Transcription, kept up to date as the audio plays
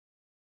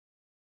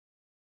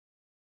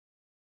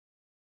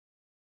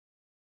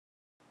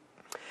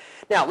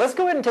Now, let's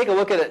go ahead and take a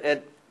look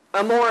at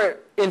a more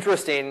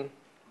interesting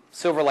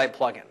Silverlight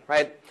plugin,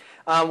 right?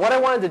 What I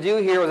wanted to do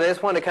here was I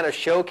just wanted to kind of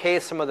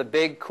showcase some of the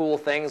big, cool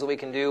things that we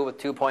can do with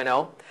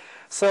 2.0.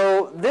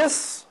 So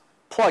this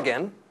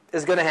plugin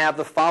is going to have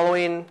the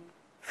following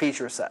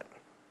feature set,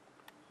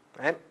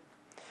 right?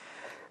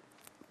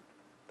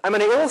 I'm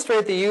going to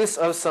illustrate the use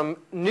of some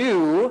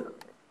new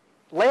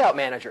layout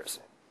managers.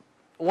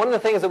 One of the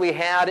things that we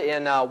had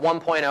in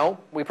 1.0,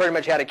 we pretty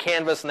much had a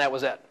canvas and that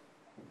was it.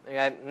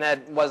 Okay? And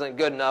that wasn't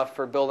good enough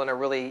for building a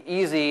really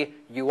easy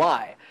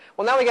UI.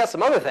 Well, now we got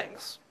some other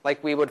things,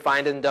 like we would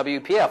find in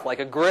WPF, like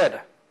a grid.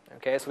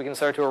 Okay, so we can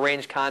start to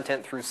arrange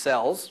content through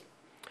cells.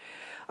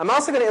 I'm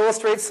also going to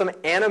illustrate some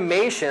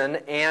animation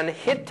and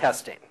hit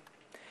testing.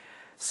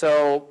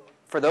 So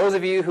for those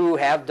of you who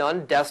have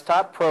done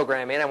desktop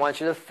programming, I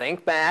want you to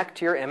think back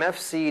to your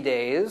MFC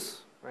days,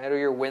 right, or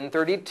your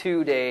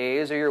Win32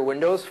 days, or your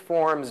Windows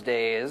Forms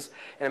days,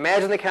 and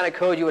imagine the kind of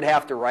code you would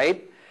have to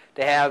write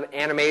to have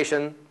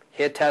animation,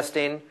 hit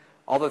testing,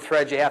 all the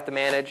threads you have to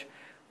manage.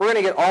 We're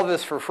going to get all of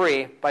this for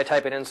free by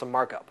typing in some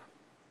markup.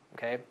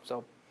 Okay,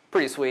 so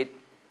pretty sweet.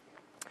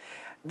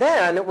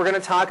 Then we're going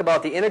to talk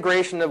about the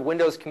integration of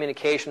Windows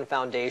Communication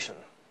Foundation,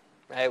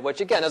 right,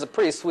 which again is a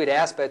pretty sweet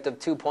aspect of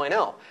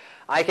 2.0.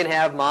 I can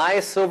have my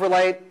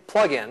Silverlight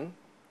plugin,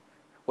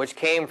 which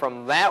came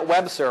from that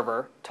web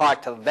server,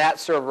 talk to that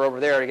server over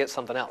there to get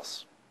something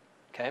else.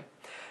 Okay?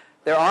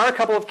 There are a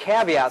couple of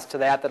caveats to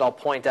that that I'll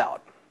point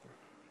out.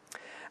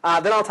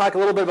 Then I'll talk a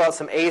little bit about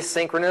some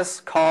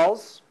asynchronous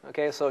calls.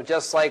 Okay, so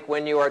just like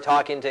when you are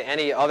talking to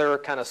any other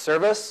kind of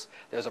service,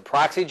 there's a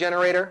proxy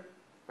generator,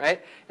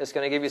 right? It's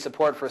going to give you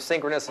support for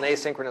synchronous and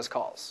asynchronous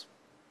calls.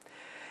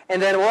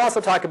 And then we'll also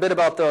talk a bit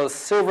about those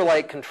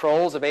Silverlight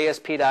controls of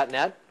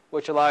ASP.NET,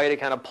 which allow you to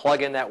kind of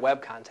plug in that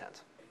web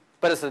content.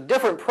 But it's a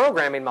different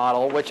programming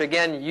model, which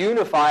again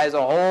unifies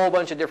a whole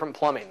bunch of different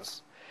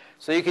plumbings.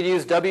 So you could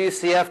use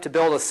WCF to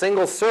build a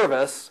single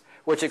service,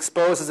 which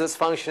exposes its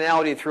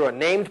functionality through a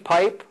named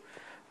pipe,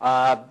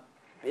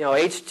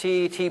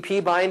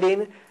 HTTP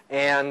binding,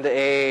 and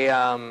a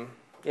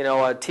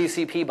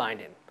TCP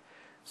binding.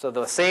 So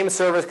the same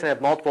service can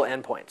have multiple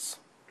endpoints.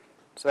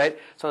 So, right?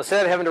 So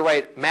instead of having to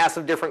write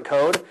massive different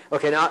code,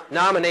 okay, now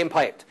I'm a named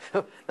piped.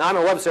 Now I'm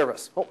a web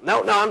service. Oh,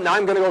 now I'm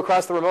going to go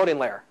across the remoting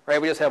layer.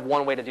 Right? We just have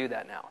one way to do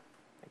that now.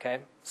 Okay?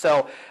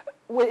 So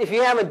if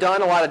you haven't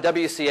done a lot of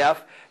WCF,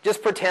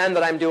 just pretend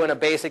that I'm doing a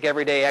basic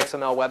everyday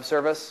XML web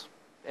service,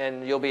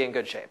 and you'll be in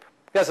good shape.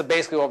 That's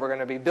basically what we're going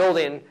to be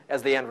building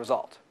as the end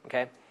result.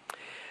 Okay?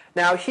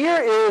 Now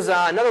here is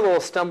another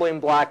little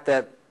stumbling block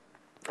that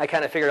I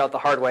kind of figured out the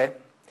hard way.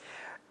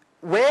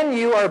 When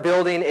you are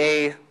building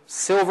a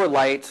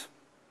Silverlight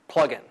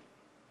plugin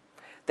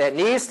that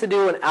needs to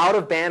do an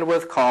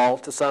out-of-bandwidth call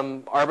to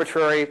some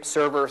arbitrary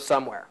server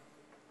somewhere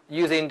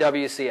using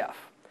WCF,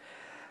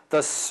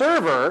 the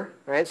server,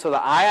 right, so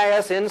the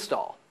IIS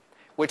install,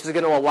 which is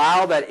going to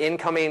allow that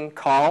incoming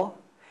call,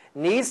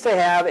 needs to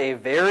have a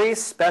very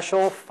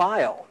special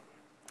file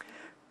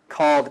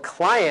called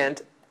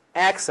client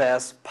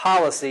access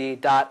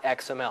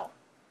policy.xml.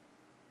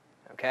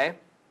 Okay?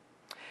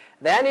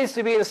 That needs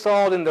to be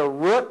installed in the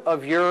root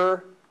of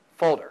your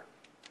folder,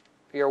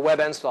 your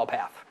web install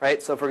path,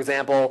 right? So for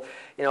example,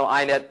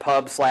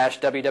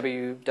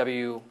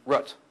 inetpub/www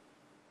root.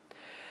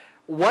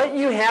 What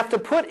you have to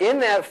put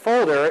in that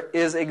folder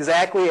is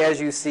exactly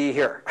as you see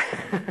here.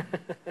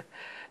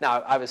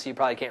 Now, obviously, you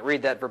probably can't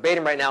read that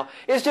verbatim right now.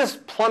 It's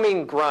just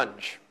plumbing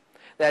grunge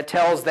that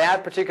tells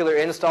that particular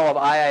install of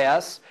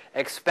IIS,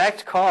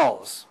 expect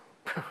calls,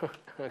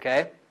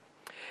 okay?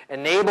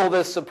 Enable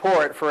this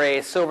support for a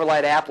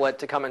Silverlight applet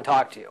to come and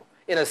talk to you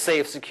in a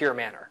safe, secure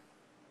manner.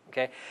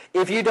 Okay?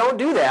 If you don't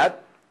do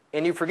that,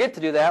 and you forget to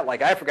do that,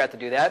 like I forgot to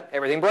do that,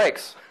 everything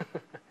breaks.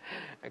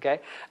 Okay?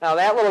 Now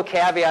that little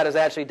caveat is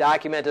actually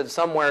documented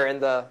somewhere in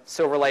the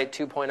Silverlight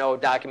 2.0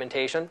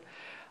 documentation.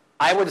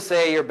 I would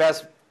say your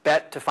best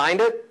bet to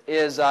find it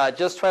is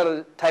just try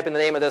to type in the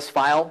name of this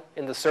file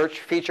in the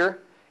search feature,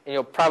 and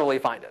you'll probably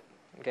find it.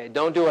 Okay?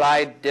 Don't do what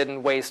I did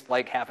and waste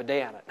like half a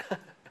day on it.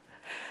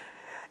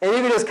 And you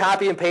can just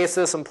copy and paste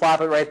this and plop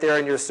it right there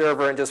in your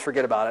server and just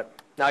forget about it.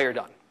 Now you're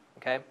done.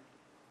 Okay?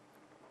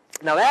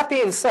 Now that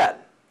being said,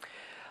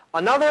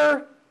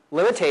 another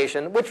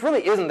limitation, which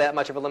really isn't that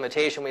much of a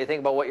limitation when you think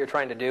about what you're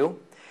trying to do,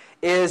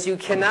 is you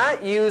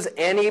cannot use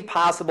any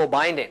possible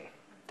binding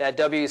that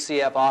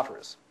WCF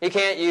offers. You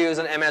can't use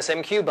an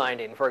MSMQ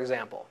binding, for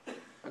example.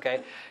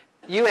 Okay?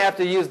 You have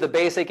to use the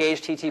basic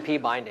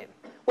HTTP binding,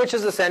 which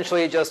is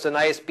essentially just a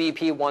nice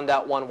BP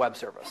 1.1 web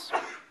service.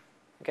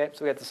 Okay?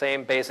 So we have the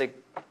same basic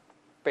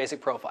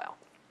profile.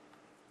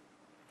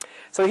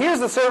 So here's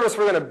the service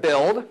we're going to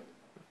build.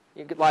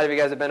 A lot of you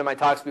guys have been to my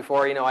talks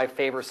before. You know I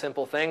favor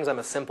simple things. I'm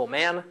a simple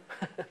man.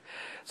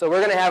 So we're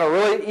going to have a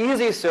really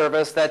easy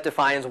service that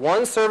defines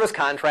one service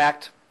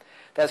contract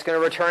that's going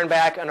to return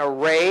back an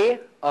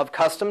array of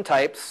custom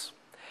types.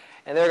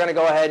 And they're going to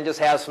go ahead and just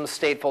have some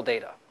stateful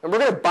data. And we're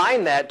going to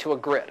bind that to a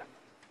grid.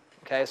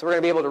 Okay, so we're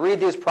going to be able to read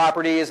these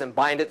properties and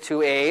bind it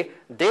to a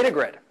data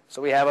grid.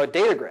 So we have a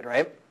data grid,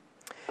 right?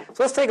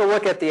 So let's take a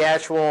look at the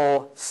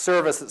actual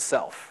service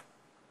itself.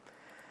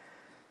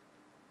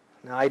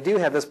 Now I do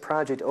have this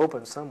project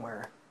open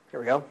somewhere. Here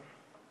we go.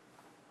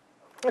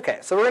 Okay,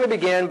 so we're going to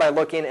begin by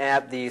looking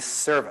at the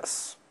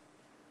service.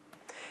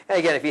 And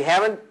again, if you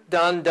haven't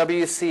done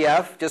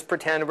WCF, just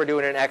pretend we're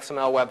doing an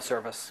XML web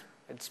service.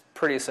 It's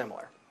pretty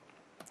similar.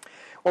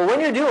 Well,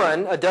 when you're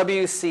doing a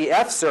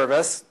WCF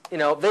service,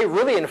 they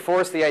really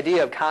enforce the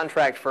idea of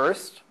contract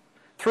first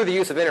through the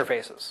use of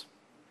interfaces.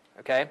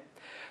 Okay?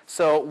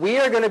 So we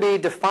are going to be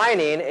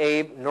defining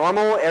a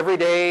normal,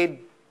 everyday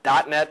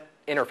 .NET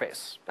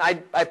interface. I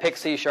picked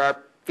C#.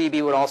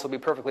 VB would also be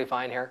perfectly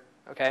fine here.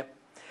 Okay?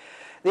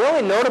 The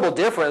only notable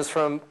difference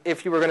from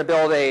if you were going to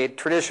build a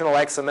traditional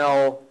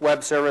XML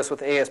web service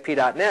with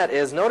ASP.NET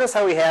is notice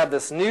how we have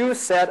this new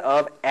set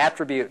of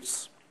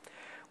attributes,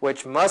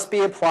 which must be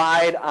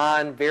applied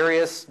on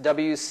various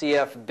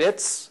WCF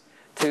bits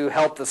to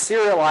help the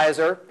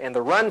serializer and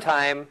the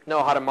runtime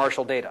know how to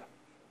marshal data.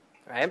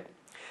 Right?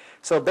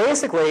 So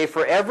basically,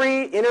 for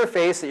every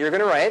interface that you're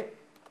going to write,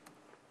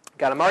 you've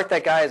got to mark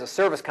that guy as a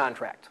service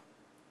contract.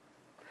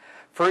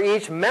 For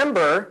each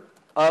member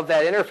of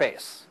that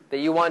interface that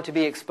you want to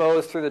be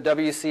exposed through the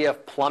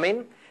WCF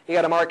plumbing, you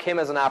got to mark him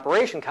as an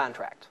operation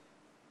contract.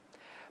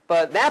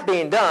 But that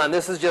being done,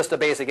 this is just a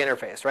basic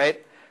interface,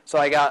 right? So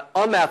I got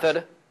a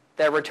method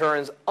that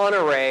returns an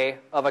array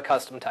of a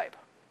custom type.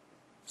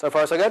 So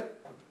far, so good?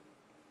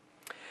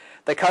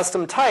 The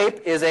custom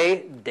type is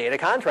a data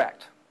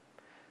contract.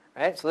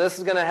 Right? So this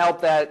is going to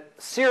help that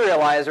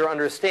serializer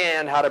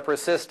understand how to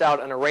persist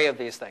out an array of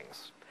these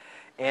things.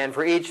 And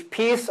for each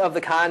piece of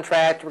the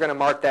contract, we're going to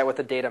mark that with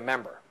a data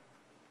member.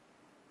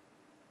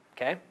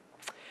 Okay?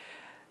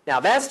 Now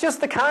that's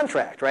just the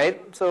contract,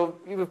 right? So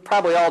you've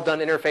probably all done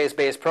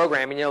interface-based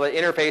programming. You know that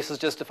interface is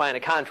just define a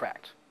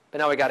contract. But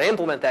now we've got to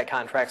implement that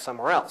contract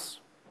somewhere else.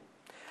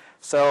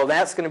 So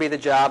that's going to be the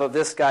job of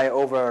this guy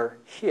over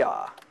here.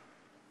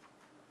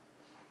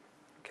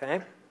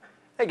 Okay?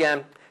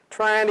 Again,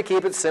 trying to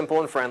keep it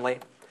simple and friendly.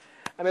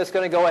 I'm just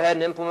going to go ahead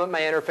and implement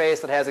my interface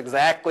that has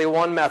exactly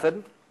one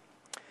method.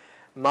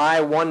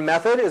 My one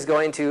method is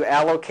going to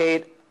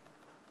allocate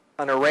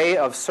an array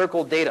of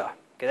circled data.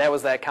 Okay, that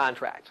was that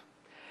contract.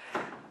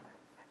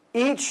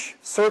 Each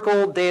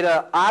circled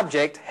data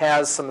object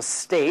has some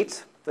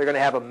state. They're going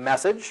to have a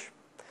message.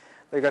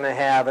 They're going to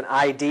have an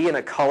ID and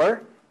a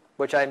color,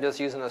 which I'm just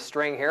using a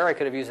string here. I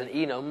could have used an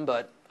enum,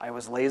 but I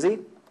was lazy.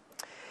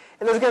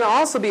 And there's going to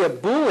also be a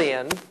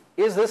Boolean.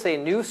 Is this a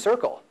new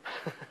circle?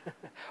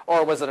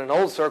 Or was it an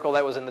old circle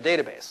that was in the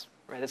database?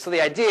 Right? So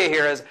the idea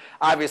here is,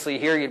 obviously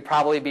here you'd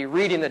probably be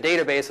reading the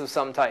database of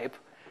some type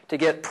to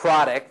get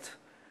product,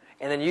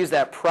 and then use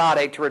that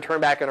product to return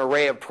back an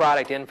array of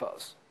product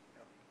infos.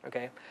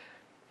 Okay?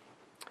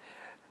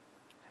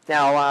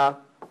 Now,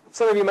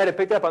 some of you might have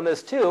picked up on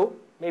this too.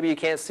 Maybe you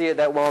can't see it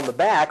that well in the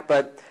back,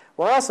 but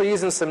we're also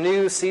using some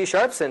new C#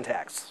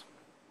 syntax,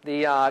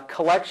 the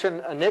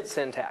collection init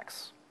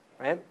syntax.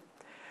 Right?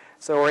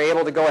 So we're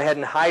able to go ahead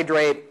and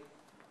hydrate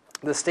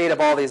the state of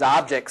all these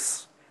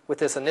objects with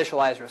this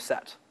initializer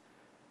set.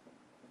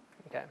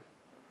 Okay.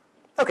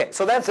 Okay,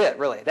 so that's it,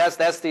 really.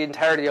 That's the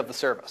entirety of the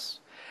service.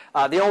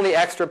 The only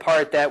extra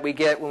part that we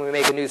get when we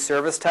make a new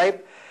service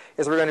type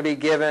is we're going to be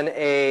given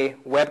a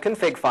web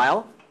config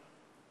file.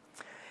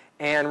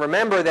 And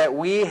remember that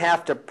we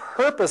have to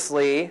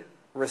purposely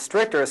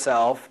restrict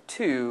ourselves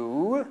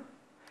to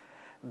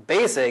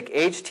basic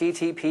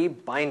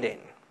HTTP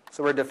binding.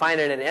 So we're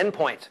defining an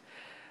endpoint.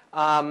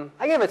 I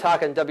gave a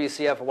talk on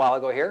WCF a while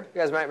ago here.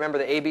 You guys might remember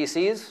the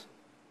ABCs,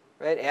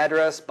 right?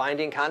 Address,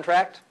 binding,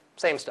 contract,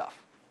 same stuff.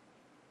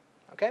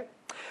 Okay?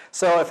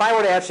 So if I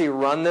were to actually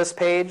run this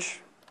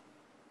page,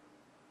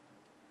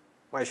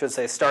 or I should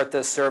say start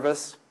this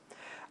service,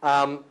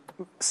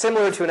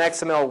 similar to an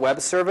XML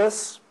web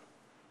service.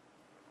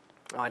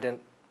 Oh, I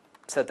didn't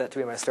set that to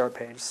be my start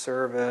page.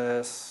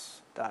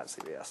 Service.cbs.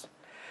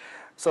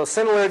 So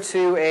similar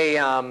to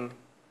a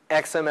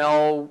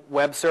XML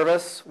web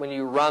service, when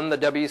you run the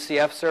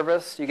WCF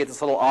service, you get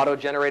this little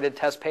auto-generated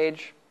test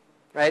page,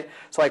 right?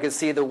 So I could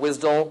see the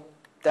WSDL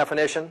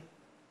definition.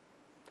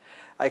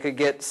 I could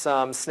get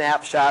some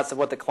snapshots of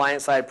what the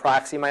client-side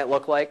proxy might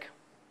look like.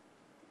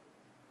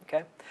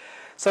 Okay?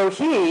 So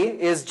he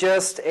is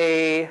just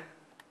a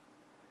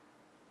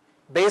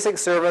basic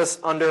service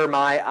under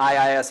my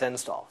IIS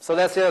install. So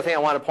that's the other thing I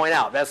want to point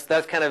out.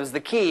 That's kind of the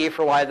key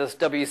for why this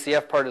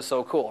WCF part is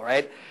so cool,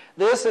 right?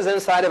 This is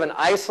inside of an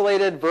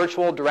isolated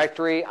virtual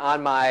directory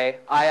on my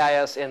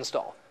IIS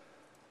install.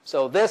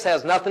 So this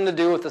has nothing to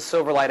do with the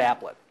Silverlight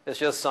applet. It's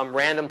just some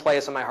random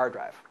place on my hard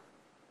drive.